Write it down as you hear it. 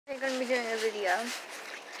going to be doing a video,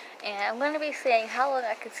 and I'm going to be saying how long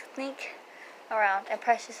I could sneak around in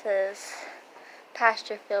Precious's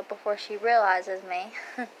pasture field before she realizes me.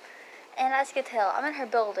 And as you can tell, I'm in her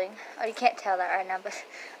building. Oh, you can't tell that right now, but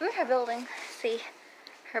I'm in her building. See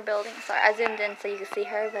her building. Sorry, I zoomed in so you can see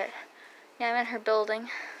her, but yeah, I'm in her building.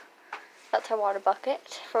 That's her water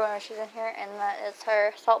bucket for when she's in here, and that is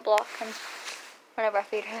her salt block and whenever I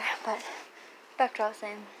feed her. But back to what I was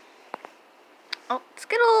saying. Oh,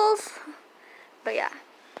 Skittles! But yeah,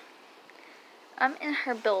 I'm in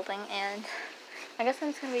her building, and I guess I'm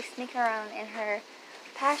just going to be sneaking around in her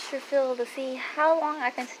pasture field to see how long I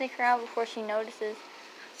can sneak around before she notices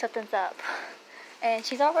something's up. And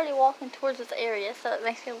she's already walking towards this area, so it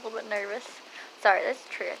makes me a little bit nervous. Sorry, there's a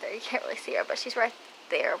tree right there. You can't really see her, but she's right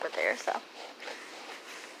there over there, so.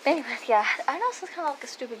 But anyways, yeah, I know this is kind of like a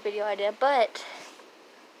stupid video idea, but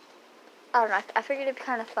I don't know, I figured it'd be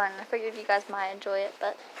kind of fun. I figured you guys might enjoy it,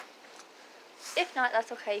 but if not, that's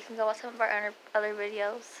okay. You can go watch some of our other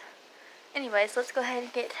videos. Anyways, let's go ahead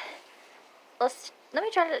and let me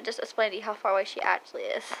try to just explain to you how far away she actually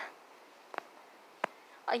is.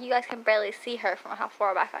 You guys can barely see her from how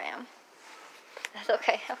far back I am. That's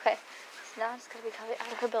okay, okay. So now I'm just going to be coming out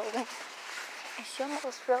of her building. And she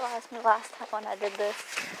almost realized me last time when I did this.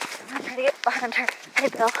 I'm going to try to get behind her. Hey,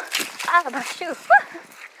 Bill. Ah, my shoe.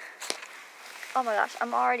 Oh my gosh,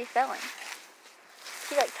 I'm already failing.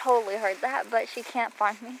 She like totally heard that, but she can't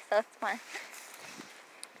find me, so it's fine.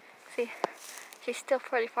 See, she's still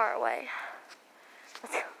pretty far away.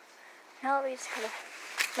 Let's go. Now let me just kind of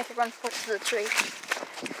make her run forward to the tree.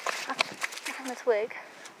 On the twig.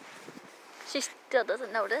 She still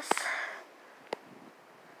doesn't notice.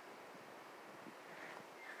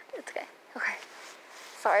 It's okay. Okay.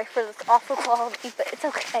 Sorry for this awful quality, but it's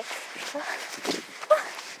okay.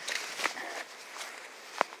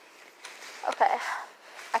 Okay.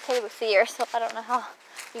 I can't even see her, so I don't know how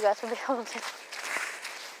you guys will be able to.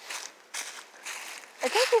 I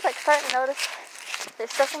think she's like starting to notice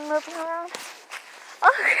there's something moving around.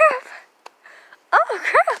 Oh crap! Oh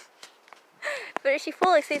crap! But if she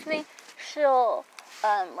fully sees me, she'll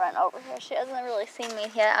run over here. She hasn't really seen me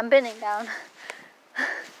yet. I'm bending down,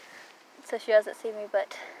 so she doesn't see me.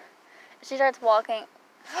 But if she starts walking,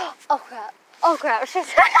 oh crap! Oh crap!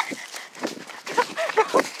 She's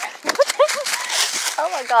oh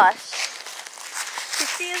my gosh!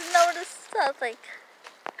 She has noticed something.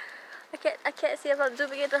 I can't see if I'm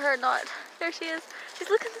zooming into her or not. There she is. She's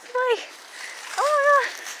looking this way. Oh my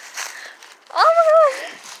gosh! Oh my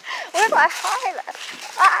gosh! Where do I hide?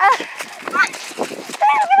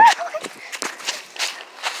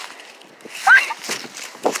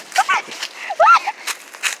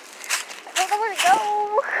 I don't know where to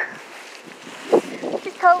go.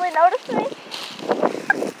 She's totally noticed me.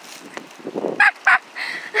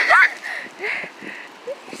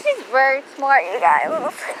 She's very smart, you guys.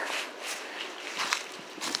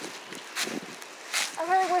 I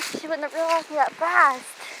really wish she wouldn't have realized me that fast.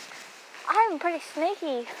 I'm pretty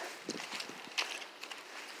sneaky.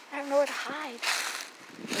 I don't know where to hide,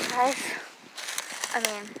 you guys. I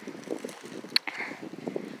mean,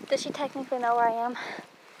 does she technically know where I am?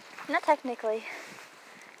 Not technically.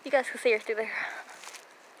 You guys can see her through there.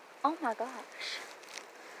 Oh my gosh.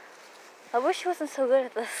 I wish she wasn't so good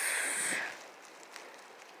at this.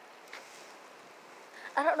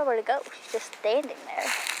 I don't know where to go. She's just standing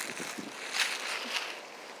there.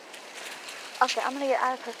 Okay, I'm gonna get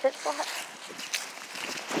out of her fit slot.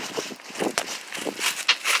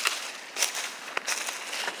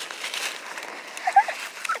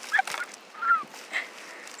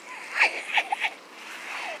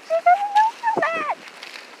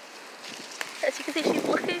 As you can see, she's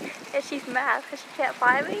looking and she's mad because she can't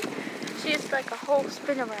find me. She's like a whole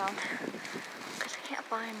spin around because she can't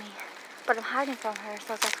find me. But I'm hiding from her,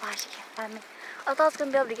 so that's why she can't find me. I thought I was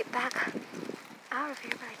going to be able to get back out of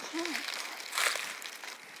here, but I can't.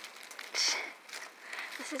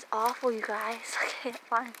 This is awful, you guys. I can't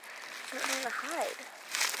find, I don't know where to hide.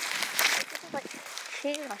 This is like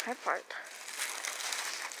cheating on her part.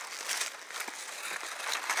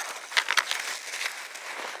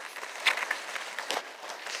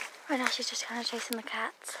 Right now she's just kind of chasing the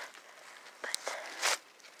cats, but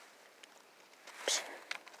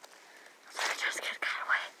I'm trying to scare the cat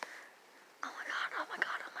away. Oh my god, oh my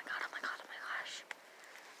god, oh my god, oh my god, oh my gosh.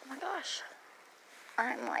 Oh my gosh.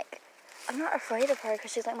 I'm not afraid of her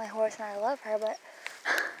because she's like my horse and I love her, but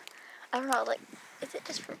I don't know, like, is it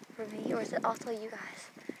just for me or is it also you guys?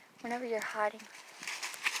 Whenever you're hiding.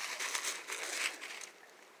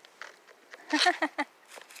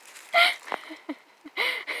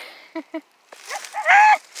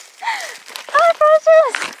 Hi,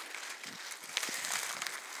 Precious!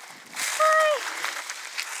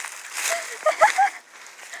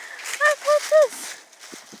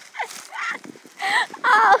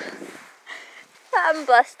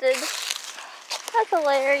 busted. That's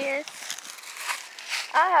hilarious.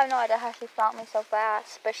 I have no idea how she found me so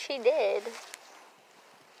fast, but she did.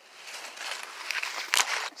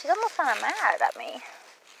 She's almost kind of mad at me.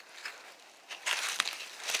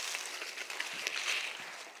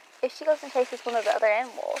 If she goes and chases one of the other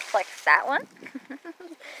animals, like that one,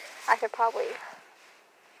 I should probably,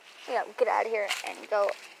 get out of here and go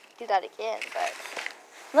do that again. But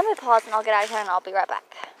let me pause and I'll get out of here and I'll be right back.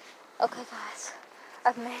 Okay, guys,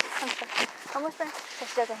 I've made it. I'm sorry. I'm whispering so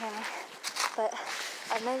she doesn't hear me. But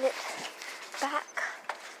I made it back.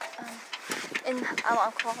 And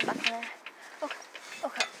I'm crawling back in there.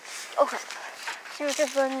 Okay. She was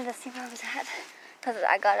just running to see where I was at. Because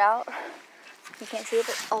I got out. You can't see it,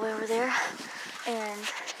 but all the way over there.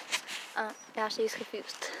 And now she's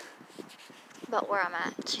confused about where I'm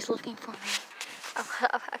at. She's looking for me. I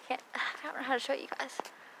don't know how to show you guys.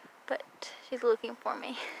 But she's looking for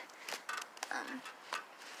me.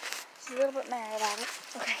 She's a little bit mad about it.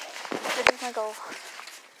 Okay, this is my goal.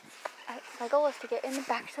 My goal is to get in the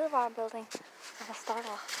back to the bar building. I'm gonna start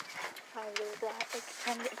off. How to do that is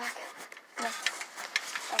trying to get back. No.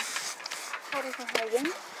 Hiding from her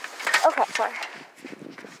again. Okay, sorry.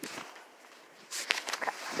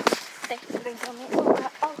 Okay. Thank you for being telling me.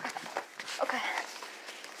 Okay.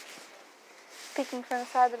 Peeking from the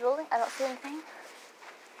side of the building, I don't see anything.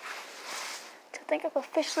 I think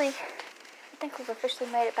we've officially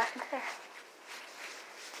made it back into there.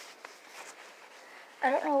 I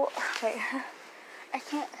don't know. Wait. I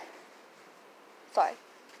can't. Sorry.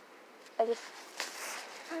 I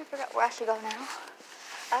forgot where I should go now.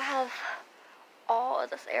 I have all of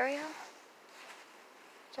this area.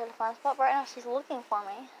 Try to find a spot. Right now she's looking for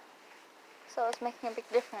me. So it's making a big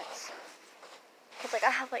difference. Because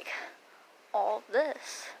I have all of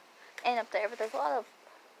this. And up there. But there's a lot of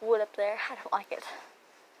wood up there. I don't like it.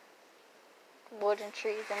 Wood and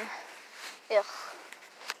trees and ugh.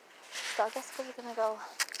 So I guess we're gonna go.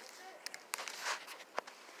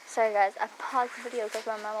 Sorry guys, I paused the video because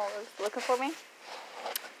my mama was looking for me.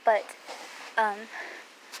 But I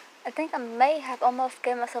think I may have almost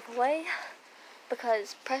given myself away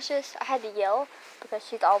because Precious, I had to yell because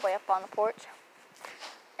she's all the way up on the porch.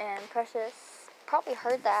 And Precious probably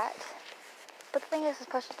heard that. But the thing is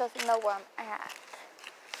Precious doesn't know where I'm at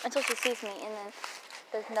until she sees me, and then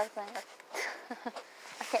there's nothing.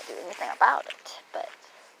 I can't do anything about it, but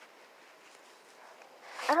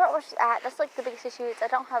I don't know where she's at. That's the biggest issue is I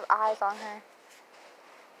don't have eyes on her.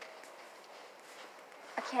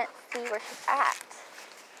 I can't see where she's at,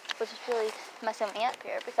 which is really messing me up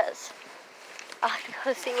here because I have to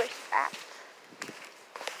go to see where she's at.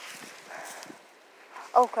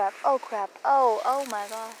 Oh crap, oh my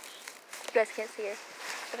gosh. You guys can't see her.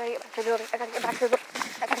 I gotta get back to the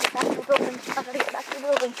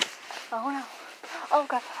building. Oh no. Oh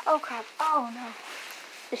crap, oh no.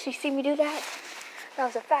 Did she see me do that? That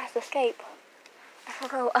was a fast escape. I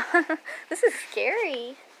don't know. This is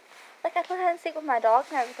scary. I played hide and seek with my dog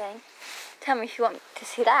and everything. Tell me if you want to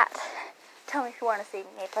see that. Tell me if you want to see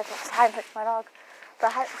me play hide and seek with my dog.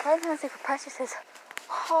 But playing hide and seek with Precious is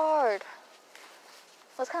hard.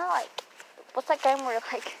 It's kind of what's that game where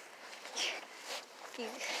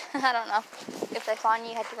I don't know. If they find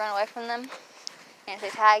you have to run away from them. And if they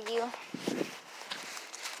tag you,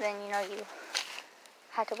 then you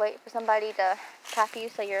have to wait for somebody to tap you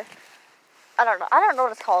so you're, I don't know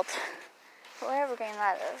what it's called. Whatever game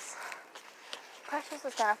that is. Precious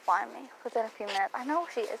is gonna find me within a few minutes. I know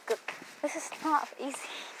she is good. This is not easy.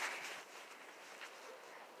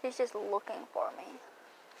 She's just looking for me.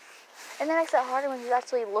 And that makes it harder when she's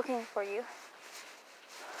actually looking for you.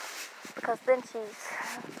 Because then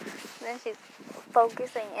she's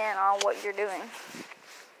focusing in on what you're doing.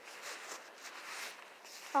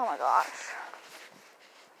 Oh my gosh.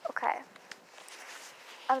 Okay.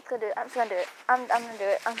 I'm just gonna do it. I'm gonna do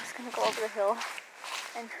it. I'm just gonna go over the hill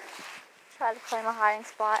and try to play my hiding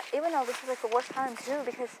spot. Even though this is the worst time too,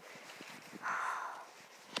 because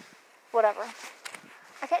whatever.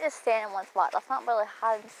 I can't just stand in one spot. That's not really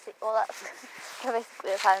hide and seek. Well, that's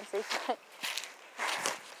basically hide and seek.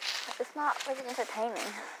 But it's not really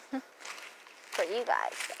entertaining for you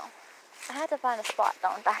guys. So I have to find a spot,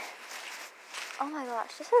 don't I? Oh my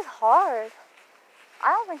gosh, this is hard.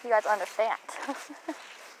 I don't think you guys understand.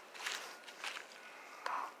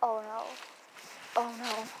 Oh no. Oh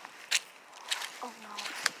no. Oh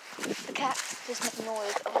no. The cats just make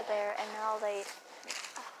noise over there and now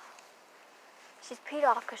she's peed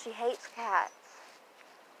off because she hates cats.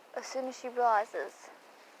 As soon as she realizes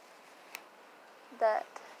that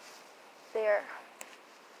they're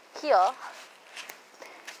here,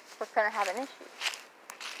 we're gonna have an issue.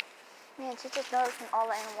 Man, she's just noticing all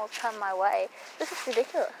the animals come my way. This is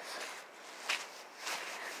ridiculous.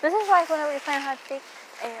 This is like whenever you're playing hide and seek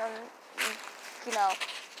and, you know,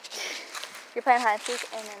 you're playing hide and seek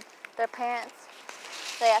and then their parents,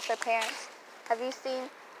 they ask their parents, have you seen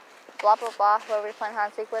blah, blah, blah, whoever you're playing hide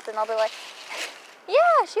and seek with? And they'll be like,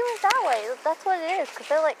 yeah, she was that way. That's what it is. Because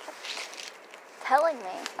they're like telling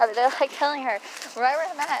me, they're like telling her right where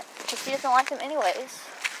I'm at, because she doesn't like them anyways.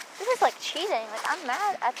 This is like cheating. Like I'm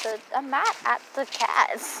mad at the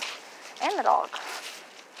cats and the dog.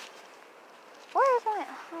 Where is my?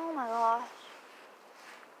 Oh my gosh.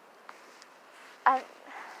 I'm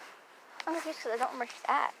confused because I don't remember where she's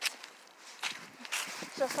at.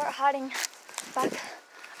 So I start hiding back.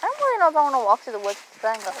 I don't really know if I want to walk through the woods with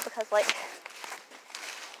Fango because like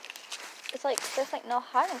it's like there's like no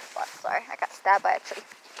hiding spots. Sorry, I got stabbed by a tree.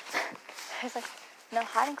 There's like no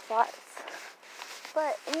hiding spots.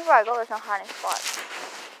 But anywhere I go, there's no hiding spots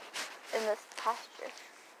in this pasture.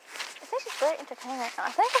 I think she's very entertaining right now.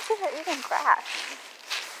 I think I see her eating grass.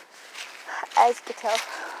 As you can tell,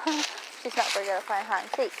 she's not very good at playing hide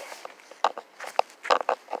and seek.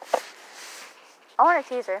 I want to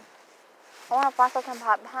tease her. I want to fly something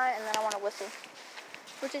behind, and then I want to whistle.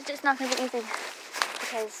 Which is just not going to be easy.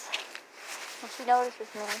 Because when she notices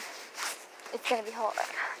me, it's going to be hard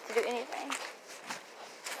to do anything.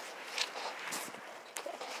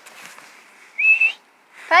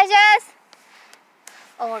 Precious!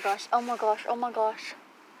 Oh my gosh, oh my gosh, oh my gosh.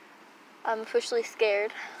 I'm officially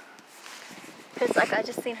scared. Because like I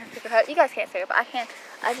just seen her pick her head up. You guys can't see her, but I can.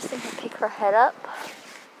 I just seen her pick her head up.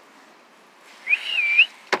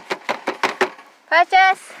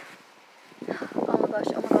 Precious! Oh my gosh,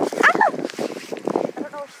 oh my gosh. Ah! I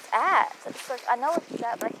don't know where she's at. It's like, I know where she's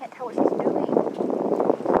at, but I can't tell what she's doing.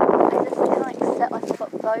 I just kind of like set myself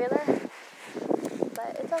up failure. But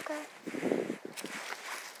it's okay.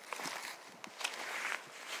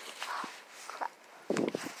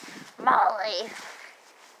 Molly.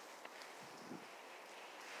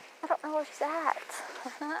 I don't know where she's at.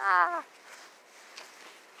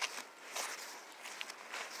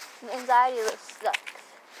 The anxiety of this sucks.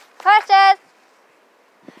 Precious!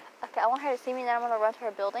 Okay, I want her to see me, then I'm going to run to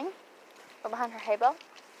her building. Or behind her hay bale.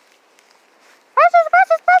 Precious,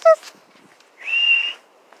 Precious, Precious!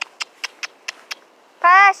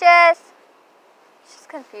 Precious! She's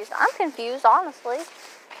confused. I'm confused, honestly.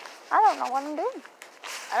 I don't know what I'm doing.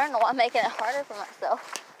 I don't know why I'm making it harder for myself.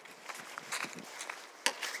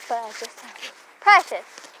 But I just... Precious!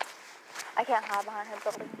 I can't hide behind her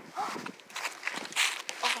building.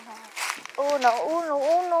 Oh no. Oh no, oh no,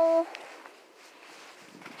 oh no.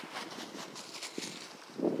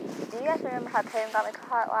 Do you guys remember how Tatum got me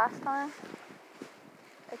caught last time?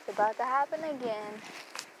 It's about to happen again.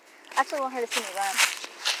 I actually want her to see me run.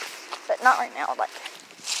 But not right now, like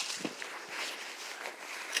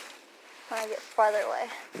when I get farther away.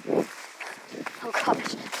 Oh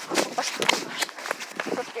gosh. Oh gosh, oh gosh.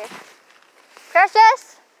 I'm so scared. Precious!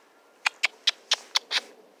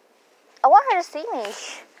 I want her to see me.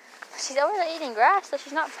 She's over there eating grass, so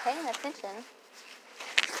she's not paying attention.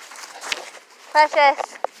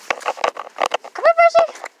 Precious! Come here,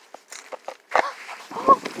 Precious!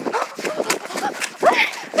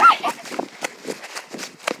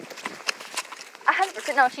 I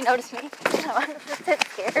 100% know she noticed me. I'm 100%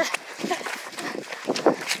 scared.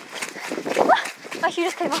 My shoe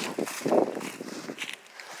just came off.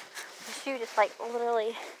 My shoe just like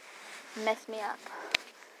literally messed me up.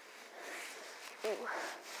 Ooh.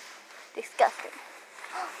 Disgusting.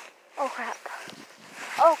 Oh crap.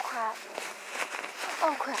 Oh crap.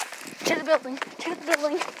 Oh crap. To the building. To the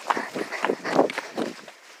building.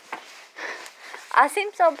 I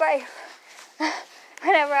seemed so brave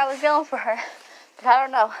whenever I was going for her. But I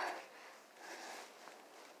don't know.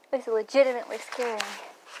 This is legitimately scaring me.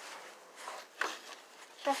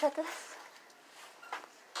 Should I set this?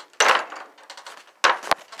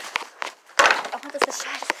 I want this to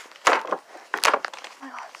shut. Oh my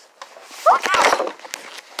gosh. Oh, no!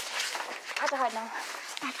 I died now.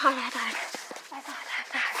 I died.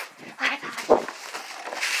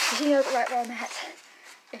 She knows right where I'm at.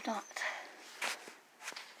 If not.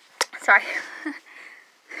 Sorry.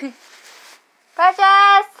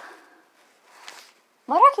 Precious!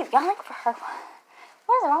 Why do I keep yelling for her?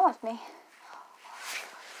 What is wrong with me? Oh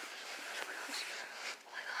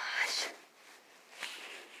my gosh.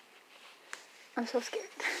 I'm so scared.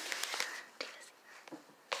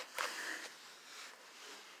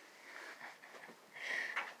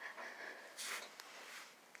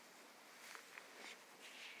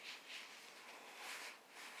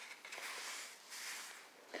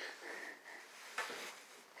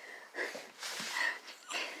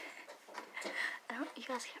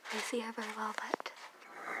 guys can't really see her very well, but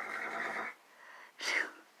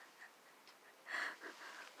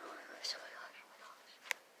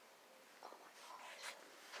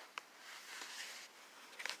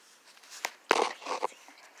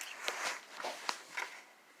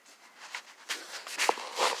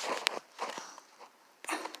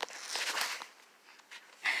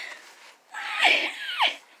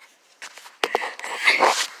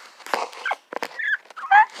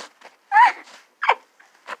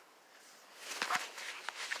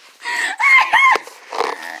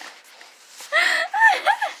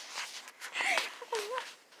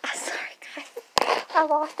I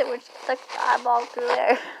lost it when she stuck the eyeball through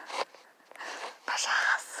there.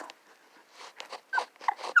 Precious.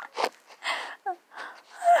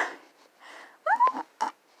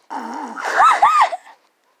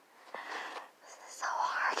 This is so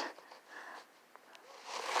hard.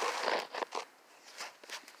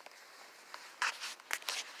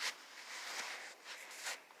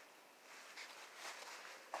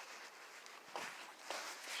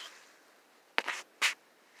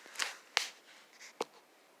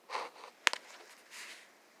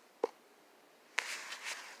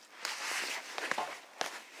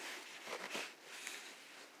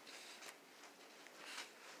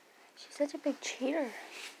 She's such a big cheater.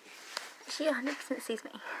 She 100% sees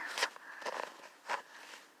me.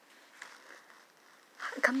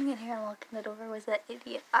 Coming in here and locking the door was an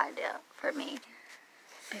idiot idea for me.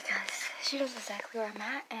 Because she knows exactly where I'm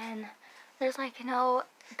at and there's like no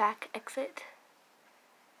back exit.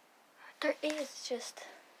 There is, just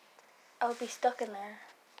I would be stuck in there.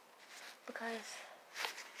 Because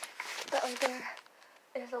that right there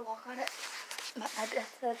is a lock on it.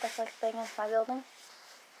 That's like the thing in my building.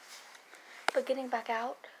 But getting back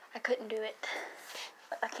out, I couldn't do it.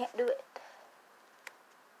 I can't do it.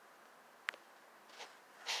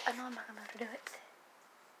 I know I'm not gonna be able to do it.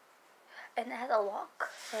 And it has a lock,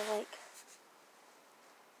 so like,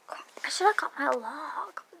 I should have got my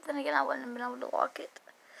lock. But then again, I wouldn't have been able to lock it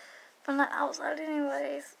from the outside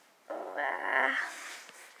anyways. I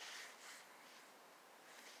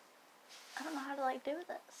don't know how to like do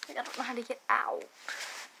this. Like, I don't know how to get out.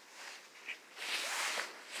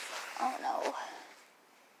 Oh no.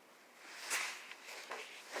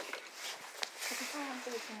 That's why I'm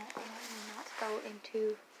thinking that I want not to go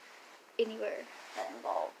into anywhere that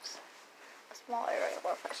involves a small area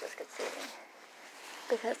where Precious could see me.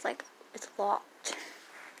 Because like it's locked.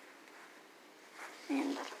 And I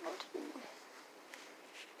don't know what to do.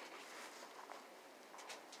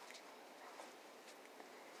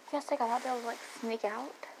 You guys think I might be able to like sneak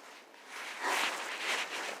out?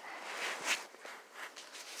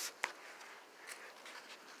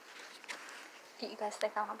 Do you guys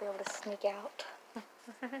think I might be able to sneak out?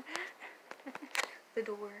 The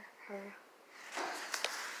door, her.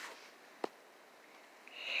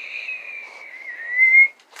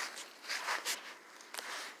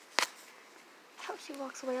 I hope she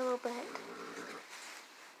walks away a little bit.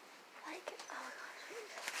 Like, oh my gosh.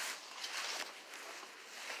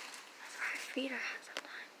 That's where her feet are at sometimes.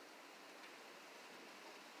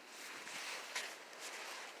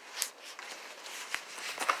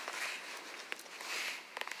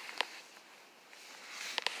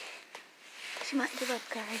 She might give up,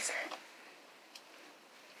 guys.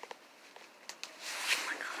 Oh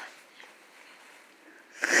my god.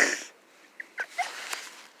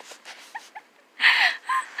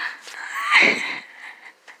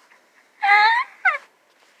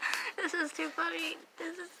 This is too funny.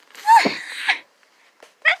 This is...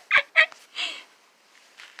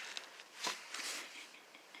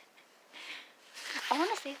 I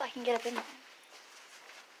want to see if I can get up in there.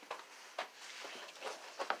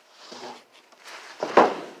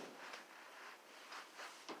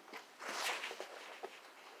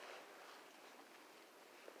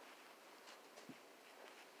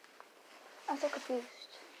 I'm so confused.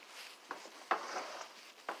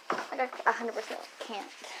 Like I 100% can't.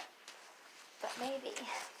 But maybe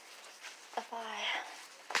if I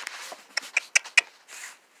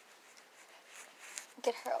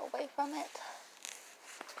get her away from it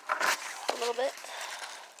a little bit.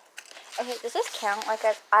 Okay, does this count like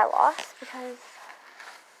as I lost? Because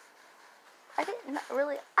I didn't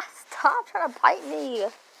really... Stop trying to bite me.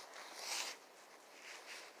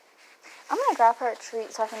 I'm gonna grab her a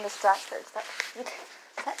treat so I can distract her. Is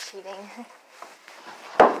that cheating?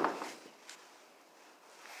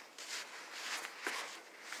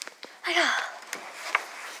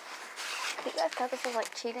 You guys thought this was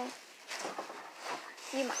like cheating?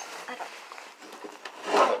 You might. I don't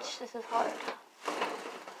know. Bitch, this is hard.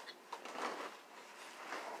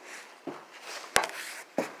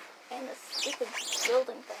 And the stupid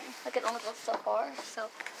building thing. Like it only goes so far, so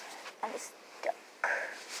I'm just stuck.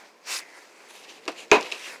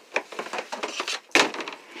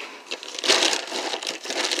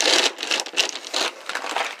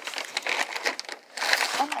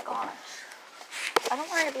 Oh my gosh. I don't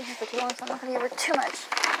want her to be here for too long, so I'm not going to give her too much.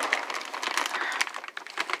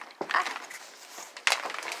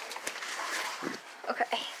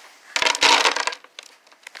 Okay.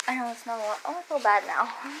 I know it's not a lot. Oh, I feel bad now.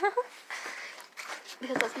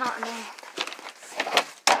 Because that's not me.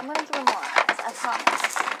 I'm going to give her more eyes, I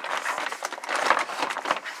promise.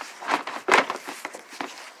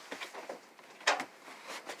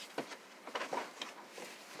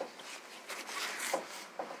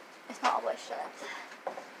 It's not always shut.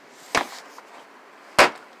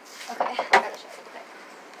 Okay, I gotta show you. Okay.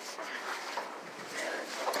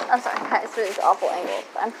 I'm sorry, guys, for these awful angles,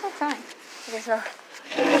 but I'm still trying. Okay, so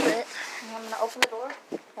this is it. And I'm gonna open the door,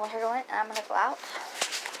 let her go in, and I'm gonna go out.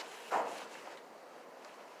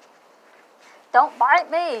 Don't bite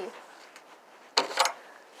me!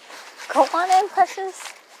 Go on in,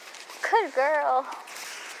 precious. Good girl.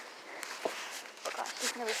 Oh gosh,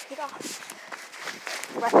 she's gonna be peed off.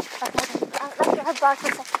 Right, that's what her black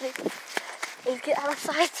necessity is. Get out of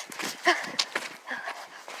sight.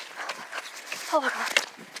 Oh my god.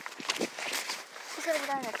 She's gonna be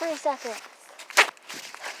down in 3 seconds.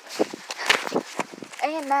 I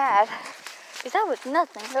am mad. Because that was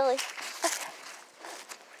nothing, really.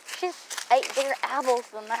 She's 8 bigger apples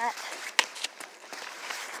than that.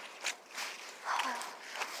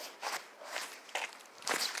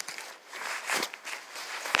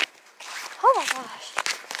 Oh my gosh.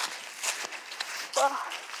 Well,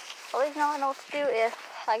 at least now I know what to do if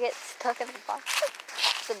I get stuck in the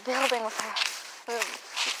building with her.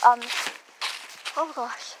 Oh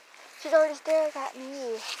gosh. She's already staring at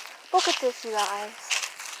me. Look at this, you guys.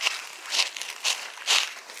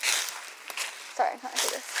 Sorry, I'm not gonna do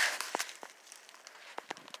this.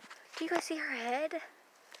 Do you guys see her head?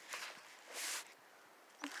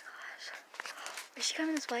 Oh my gosh. Is she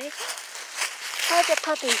coming this way? How's that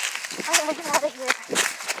puppy? I'm gonna get out of here.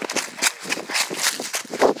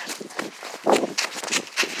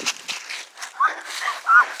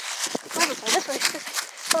 This way.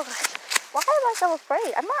 Oh gosh. Why am I so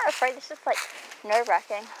afraid? I'm not afraid, it's just like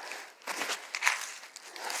nerve-wracking.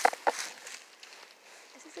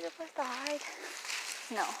 Is this a good place to hide?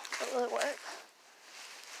 No, but will it work?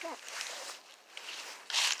 Yes.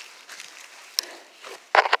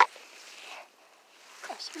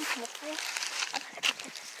 Oh, she's gonna come this way. I'm gonna go,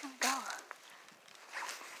 she's just gonna go.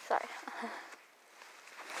 Sorry.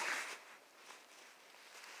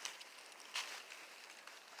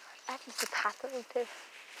 I can see past it too.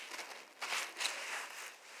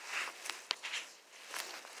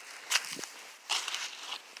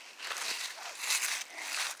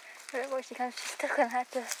 Wherever she comes, she's still gonna have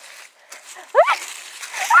to.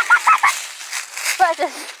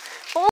 Precious.